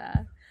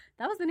 Calsa.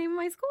 That was the name of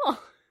my school.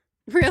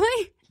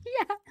 Really?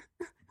 Yeah.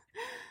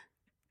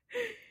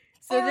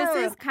 So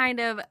this is kind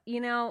of,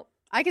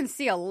 I can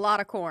see a lot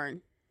of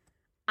corn.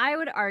 I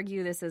would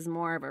argue this is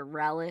more of a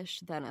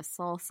relish than a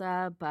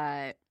salsa,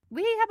 but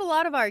We have a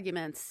lot of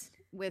arguments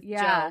with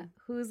Joe.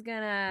 Who's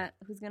gonna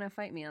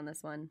fight me on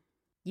this one?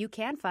 You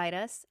can fight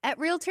us at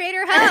Real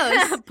Trader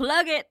Host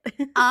Plug it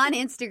on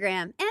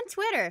Instagram and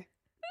Twitter.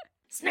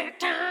 Snack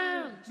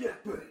time.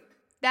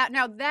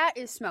 That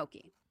is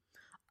smoky.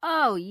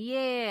 Oh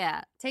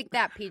yeah, Take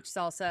that, peach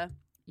salsa.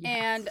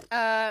 Yes. And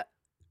I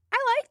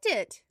liked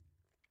it.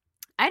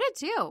 I did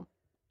too.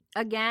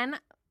 Again,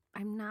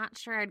 I'm not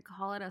sure I'd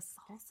call it a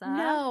salsa.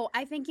 No,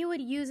 I think you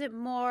would use it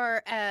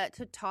more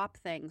to top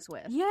things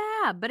with.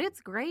 Yeah, but it's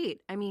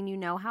great. I mean, you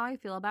know how I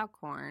feel about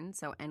corn,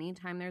 so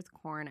anytime there's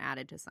corn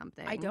added to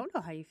something. I don't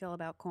know how you feel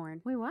about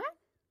corn. Wait, what?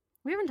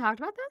 We haven't talked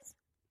about this?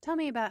 Tell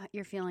me about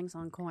your feelings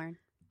on corn.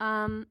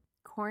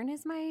 Corn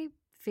is my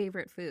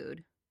favorite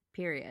food,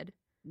 period.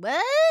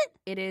 What?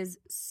 It is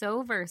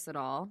so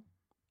versatile.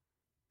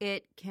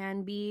 It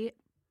can be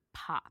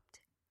popped.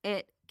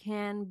 It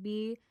can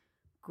be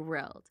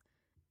grilled.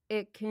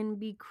 It can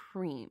be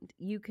creamed.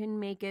 You can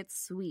make it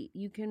sweet.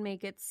 You can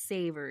make it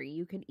savory.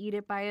 You can eat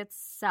it by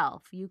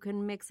itself. You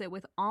can mix it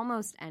with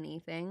almost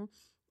anything.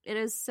 It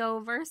is so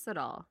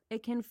versatile.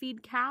 It can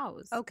feed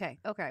cows. Okay,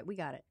 we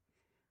got it.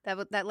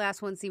 That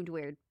last one seemed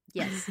weird.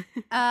 Yes.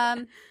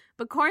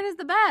 But corn is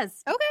the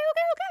best. Okay.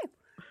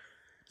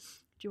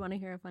 Do you want to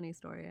hear a funny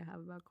story I have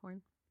about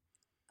corn?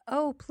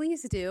 Oh,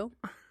 please do.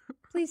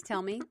 Please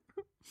tell me.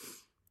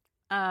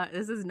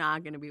 This is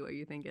not going to be what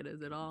you think it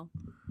is at all.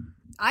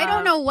 I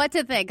don't know what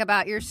to think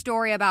about your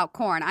story about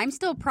corn. I'm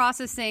still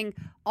processing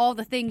all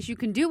the things you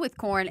can do with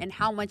corn and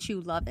how much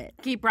you love it.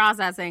 Keep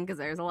processing because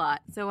there's a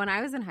lot. So when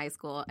I was in high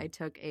school, I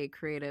took a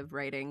creative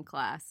writing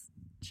class.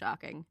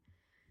 Shocking.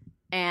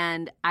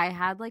 And I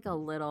had like a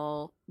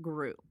little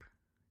group.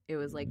 It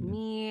was like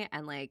me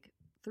and like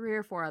 3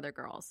 or 4 other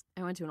girls.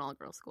 I went to an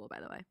all-girls school, by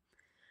the way.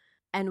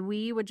 And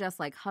we would just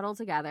like huddle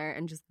together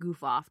and just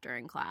goof off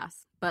during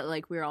class. But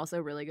like we were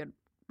also really good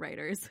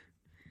writers.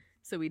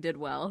 So we did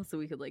well, so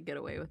we could like get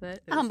away with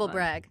it. Humble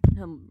brag.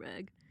 Humble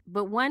brag.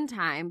 But one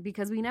time,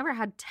 because we never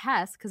had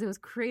tests, because it was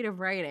creative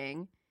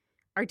writing,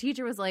 our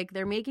teacher was like,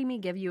 they're making me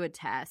give you a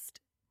test.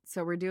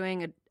 So we're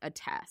doing a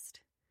test.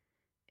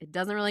 It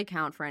doesn't really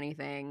count for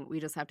anything. We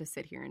just have to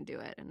sit here and do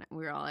it. And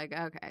we were all like,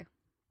 okay.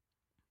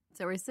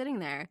 So we're sitting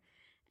there,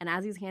 and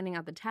as he's handing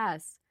out the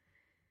test,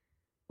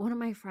 one of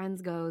my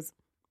friends goes,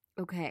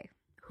 okay,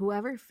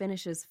 whoever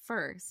finishes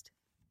first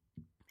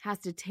has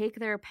to take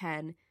their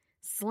pen,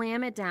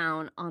 slam it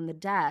down on the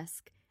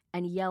desk,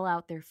 and yell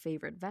out their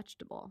favorite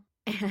vegetable.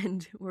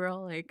 And we're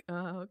all like,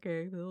 oh,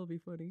 okay, that'll be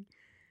funny.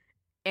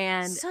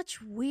 And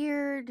such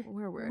weird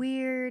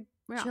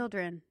Yeah.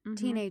 children,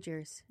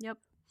 teenagers. Yep.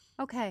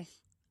 Okay.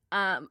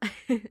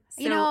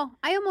 So,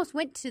 I almost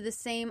went to the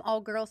same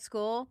all-girls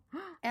school,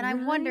 and I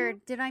Really?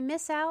 wondered, did I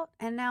miss out?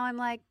 And now I'm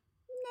like,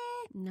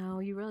 no,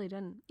 you really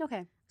didn't.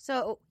 okay.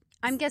 So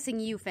I'm guessing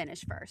you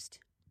finished first.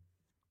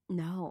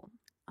 No.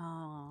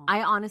 Oh.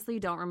 I honestly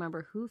don't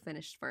remember who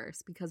finished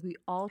first because we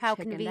all How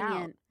chickened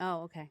convenient. out.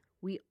 Oh, okay.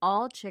 We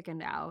all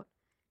chickened out.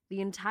 The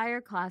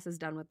entire class is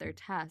done with their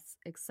tests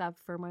except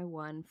for my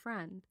one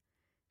friend.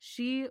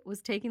 She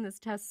was taking this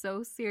test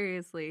so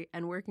seriously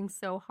and working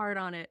so hard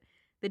on it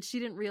that she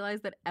didn't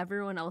realize that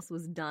everyone else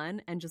was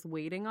done and just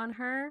waiting on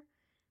her.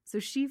 So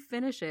she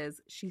finishes,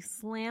 she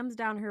slams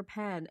down her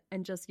pen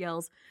and just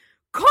yells,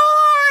 "Corn!"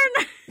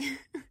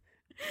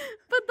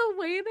 But the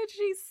way that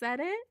she said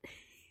it,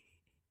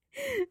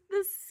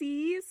 the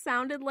C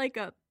sounded like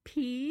a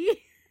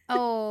P.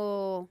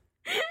 Oh.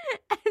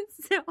 And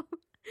so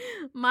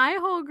my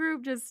whole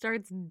group just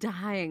starts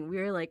dying. We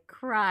were like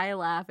cry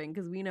laughing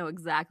because we know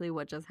exactly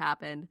what just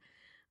happened.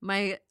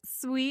 My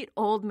sweet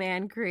old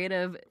man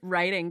creative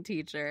writing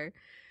teacher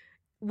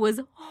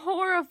was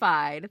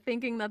horrified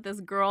thinking that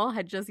this girl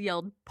had just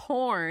yelled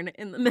porn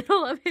in the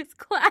middle of his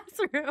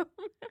classroom.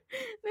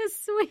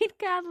 This sweet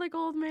Catholic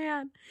old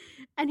man.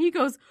 And he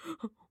goes,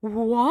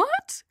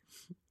 "What?"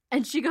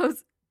 And she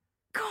goes,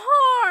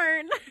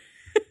 "Corn."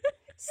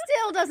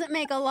 Still doesn't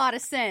make a lot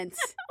of sense.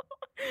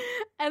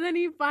 And then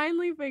he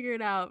finally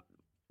figured out,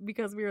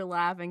 because we were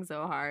laughing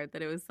so hard,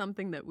 that it was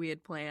something that we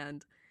had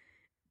planned.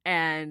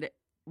 And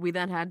we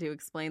then had to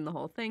explain the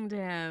whole thing to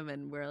him.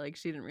 And we're like,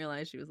 she didn't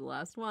realize she was the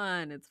last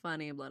one. It's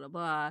funny, blah, blah,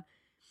 blah.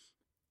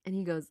 And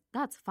he goes,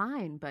 "That's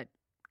fine, but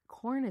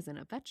corn isn't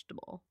a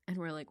vegetable." And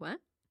we're like, what?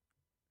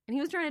 And he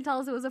was trying to tell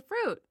us it was a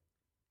fruit.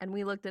 And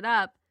we looked it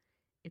up.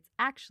 It's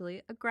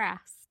actually a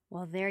grass.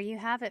 Well, there you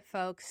have it,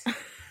 folks.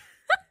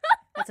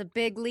 That's a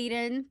big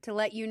lead-in to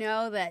let you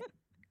know that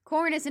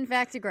Corn is in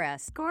fact a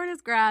grass. Corn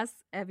is grass.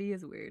 Evie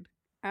is weird.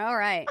 All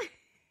right.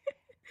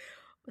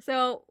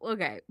 So,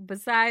 okay,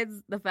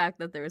 besides the fact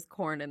that there's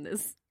corn in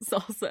this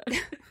salsa,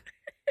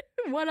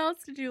 what else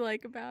did you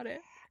like about it?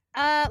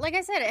 Like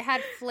I said, it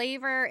had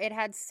flavor. It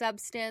had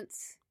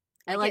substance.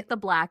 I like the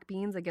black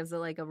beans. It gives it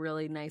like a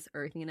really nice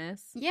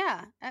earthiness.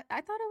 Yeah,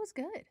 I thought it was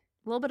good.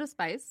 A little bit of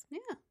spice.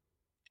 Yeah.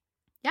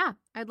 Yeah,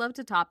 I'd love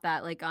to top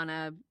that like on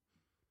a,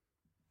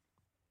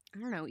 I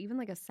don't know, even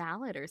like a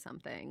salad or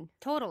something.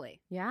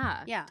 Totally.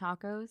 Yeah. Yeah.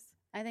 Tacos.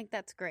 I think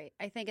that's great.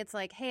 I think it's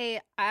like, hey,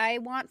 I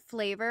want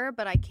flavor,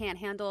 but I can't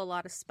handle a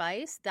lot of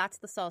spice. That's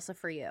the salsa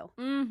for you.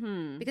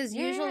 Mm-hmm. Because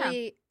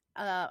usually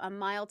a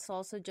mild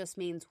salsa just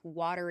means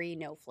watery,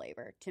 no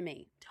flavor to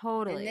me.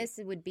 Totally. And this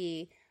would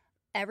be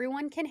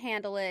everyone can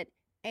handle it,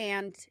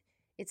 and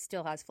it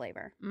still has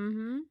flavor.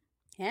 Mm-hmm.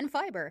 And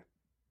fiber.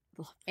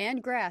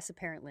 And grass,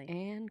 apparently.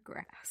 And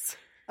grass.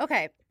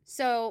 Okay,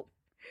 so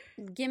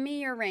give me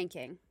your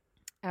ranking.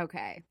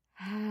 Okay.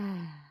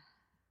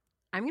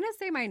 I'm going to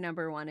say my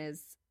number one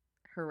is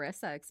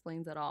Harissa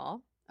Explains It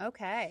All.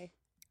 Okay.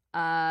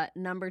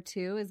 Number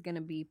 2 is going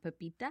to be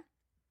Pepita.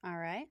 All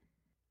right.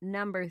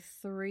 Number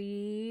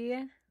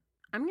 3,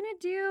 I'm going to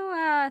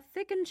do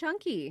Thick and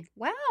Chunky.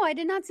 Wow, I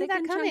did not see Thick that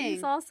and coming.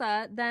 Chunky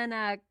salsa.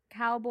 Then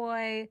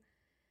Cowboy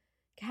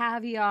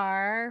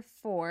Caviar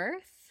 4th.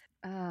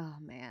 Oh,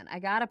 man. I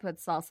got to put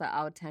Salsa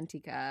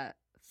Autentica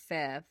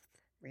 5th.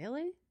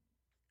 Really?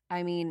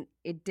 I mean,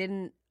 it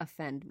didn't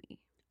offend me.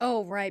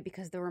 Oh, right,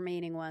 because the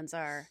remaining ones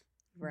are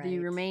right. The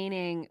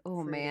remaining,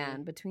 oh Fruity.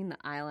 man, between the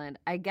island.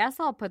 I guess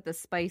I'll put the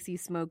spicy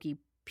smoky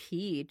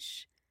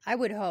peach. I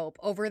would hope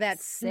over that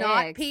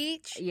snot 6th.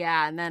 peach.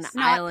 Yeah, and then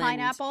Snot island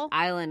pineapple?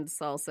 Island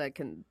salsa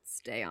can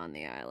stay on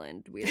the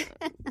island. We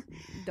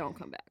don't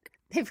come back.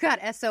 They've got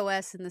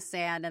SOS in the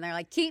sand, and they're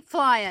like, "Keep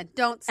flying,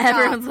 don't stop."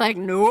 Everyone's like,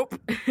 nope.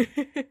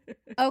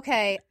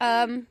 Okay,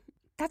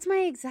 that's my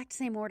exact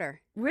same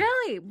order.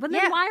 Really? But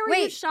then Yeah, why were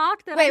you wait.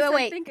 shocked that Wait.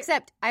 I said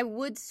Except I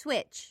would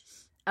switch.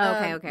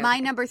 Okay. My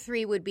okay. number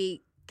 3 would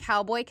be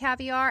Cowboy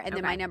Caviar, and then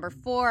Okay. my number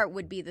 4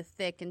 would be the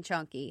Thick and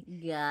Chunky.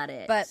 Got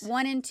it. But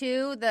 1 and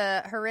 2,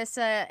 the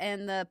Harissa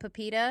and the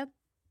Pepita,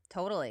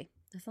 totally.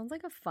 That sounds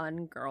like a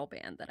fun girl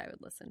band that I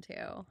would listen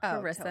to. Oh,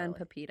 Harissa and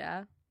totally.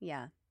 Pepita.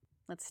 Yeah,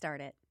 let's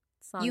start it.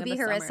 Song You of be the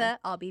Harissa, summer.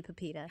 I'll be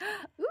Pepita.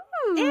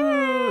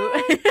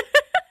 Ooh.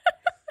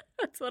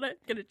 That's what I'm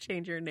going to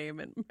change your name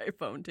in my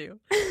phone to.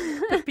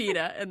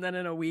 Pepita. And then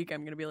in a week,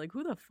 I'm going to be like,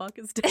 who the fuck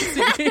is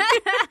texting me?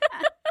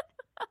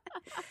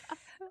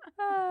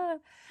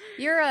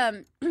 You're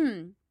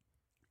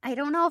I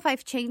don't know if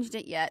I've changed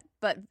it yet,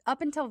 but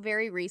up until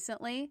very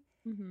recently,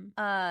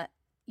 Mm-hmm.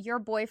 your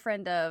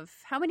boyfriend of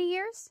how many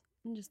years?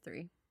 Just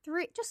 3.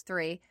 3, just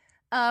 3.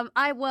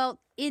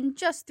 In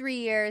just 3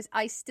 years,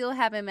 I still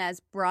have him as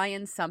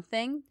Brian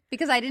something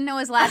because I didn't know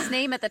his last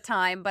name at the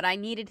time, but I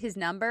needed his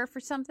number for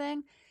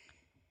something.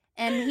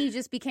 And he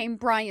just became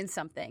Brian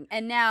something.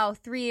 And now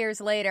 3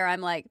 years later,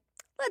 I'm like,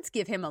 let's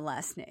give him a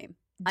last name.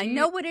 I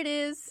know what it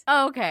is.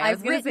 Oh, okay. I was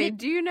I've going to written say, it-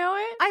 do you know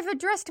it? I've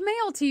addressed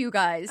mail to you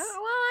guys. Well,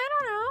 I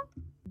don't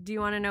know. Do you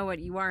want to know what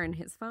you are in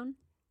his phone?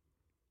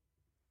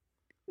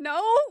 No?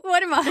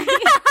 What am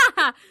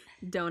I?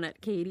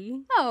 Donut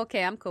Katie. Oh,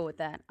 okay. I'm cool with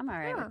that. I'm all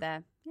right Yeah. with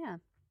that. Yeah.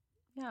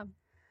 Yeah.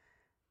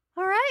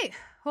 All right.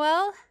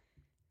 Well,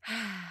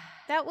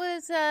 that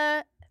was,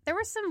 there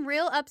were some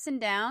real ups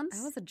and downs.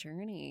 That was a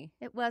journey.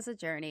 It was a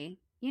journey.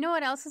 You know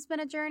what else has been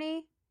a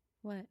journey?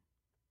 What?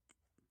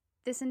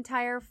 This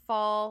entire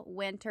fall,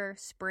 winter,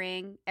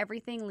 spring,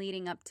 everything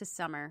leading up to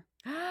summer.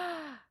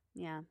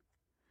 Yeah.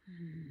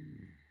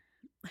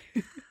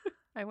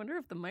 I wonder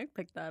if the mic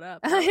picked that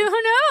up. I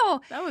don't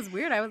know. That was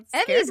weird. I was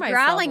scared Evie's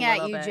myself growling a at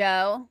little you, bit.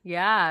 Joe.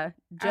 Yeah.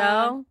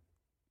 Joe,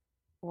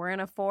 we're in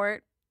a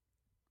fort.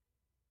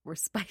 We're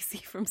spicy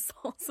from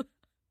salsa.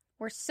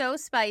 We're so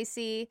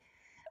spicy.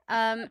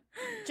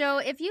 Joe,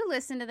 if you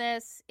listen to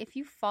this, if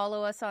you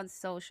follow us on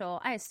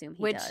social, I assume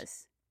he Which-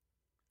 does.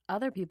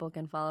 Other people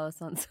can follow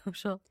us on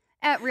social.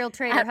 At Real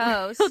Trader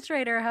Hose. Real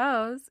Trader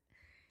Hose.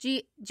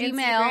 Gmail,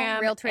 Instagram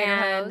Real Trader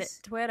and Hose.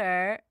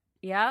 Twitter.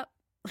 Yep.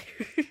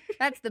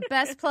 That's the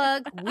best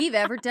plug we've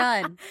ever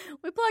done.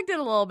 We plugged it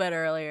a little bit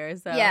earlier.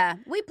 So Yeah,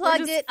 we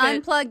plugged just it,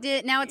 unplugged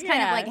it. Now it's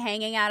kind of Yeah. like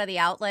hanging out of the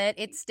outlet.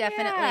 It's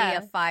definitely Yeah.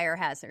 a fire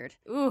hazard.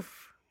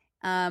 Oof.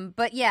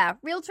 But yeah,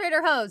 Real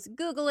Trader Hose.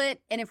 Google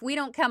it, and if we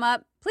don't come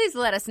up, please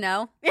let us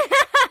know.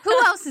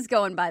 Who else is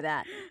going by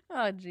that?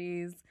 Oh,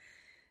 jeez.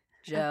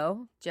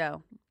 Joe.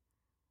 Joe.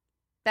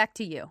 Back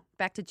to you.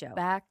 Back to Joe.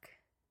 Back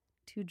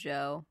to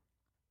Joe.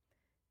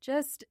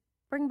 Just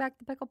bring back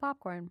the pickle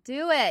popcorn.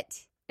 Do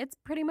it. It's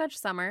pretty much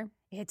summer.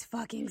 It's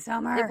fucking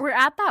summer. We're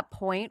at that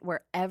point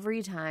where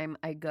every time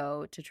I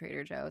go to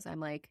Trader Joe's, I'm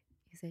like,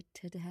 is it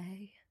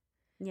today?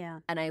 Yeah.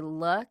 And I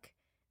look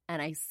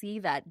and I see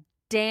that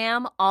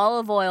damn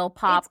olive oil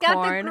popcorn. It's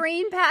got the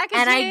green packaging.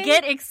 and I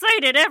get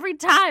excited every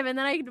time, and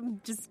then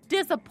I'm just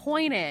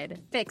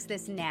disappointed. Fix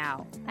this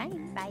now. Bye.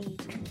 Bye.